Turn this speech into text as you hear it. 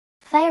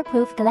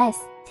Fireproof glass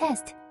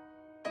test.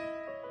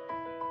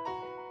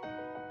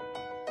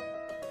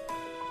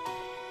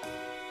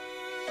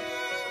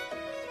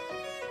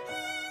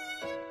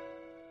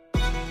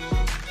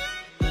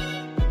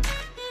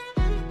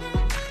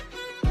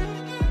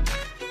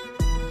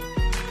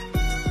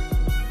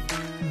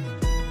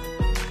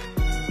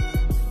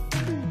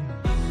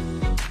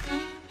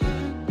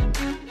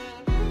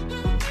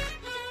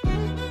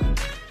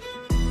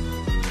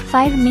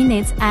 Five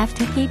minutes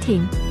after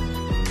heating.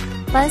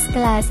 Both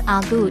glass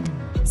are good,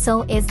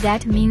 so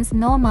that means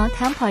normal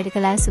tempered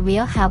glass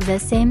will have the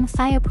same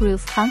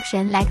fireproof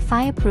function like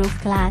fireproof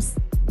glass.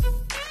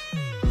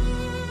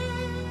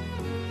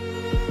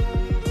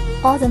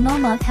 All the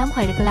normal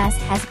tempered glass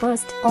has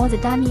burst, all the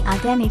dummy are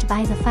damaged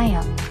by the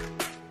fire.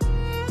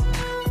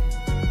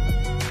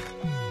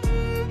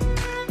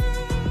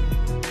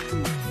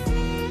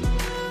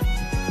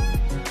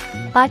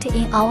 But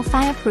in our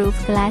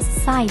fireproof glass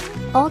side,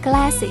 all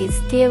glass is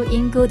still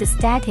in good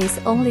status,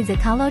 only the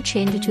color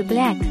changed to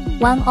black.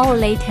 1 hour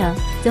later,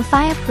 the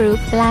fireproof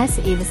glass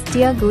is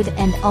still good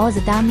and all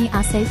the dummy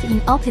are safe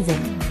in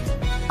opposite.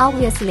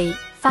 Obviously,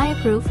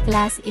 fireproof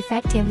glass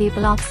effectively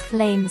blocks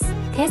flames.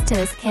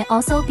 Testers can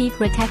also be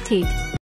protected.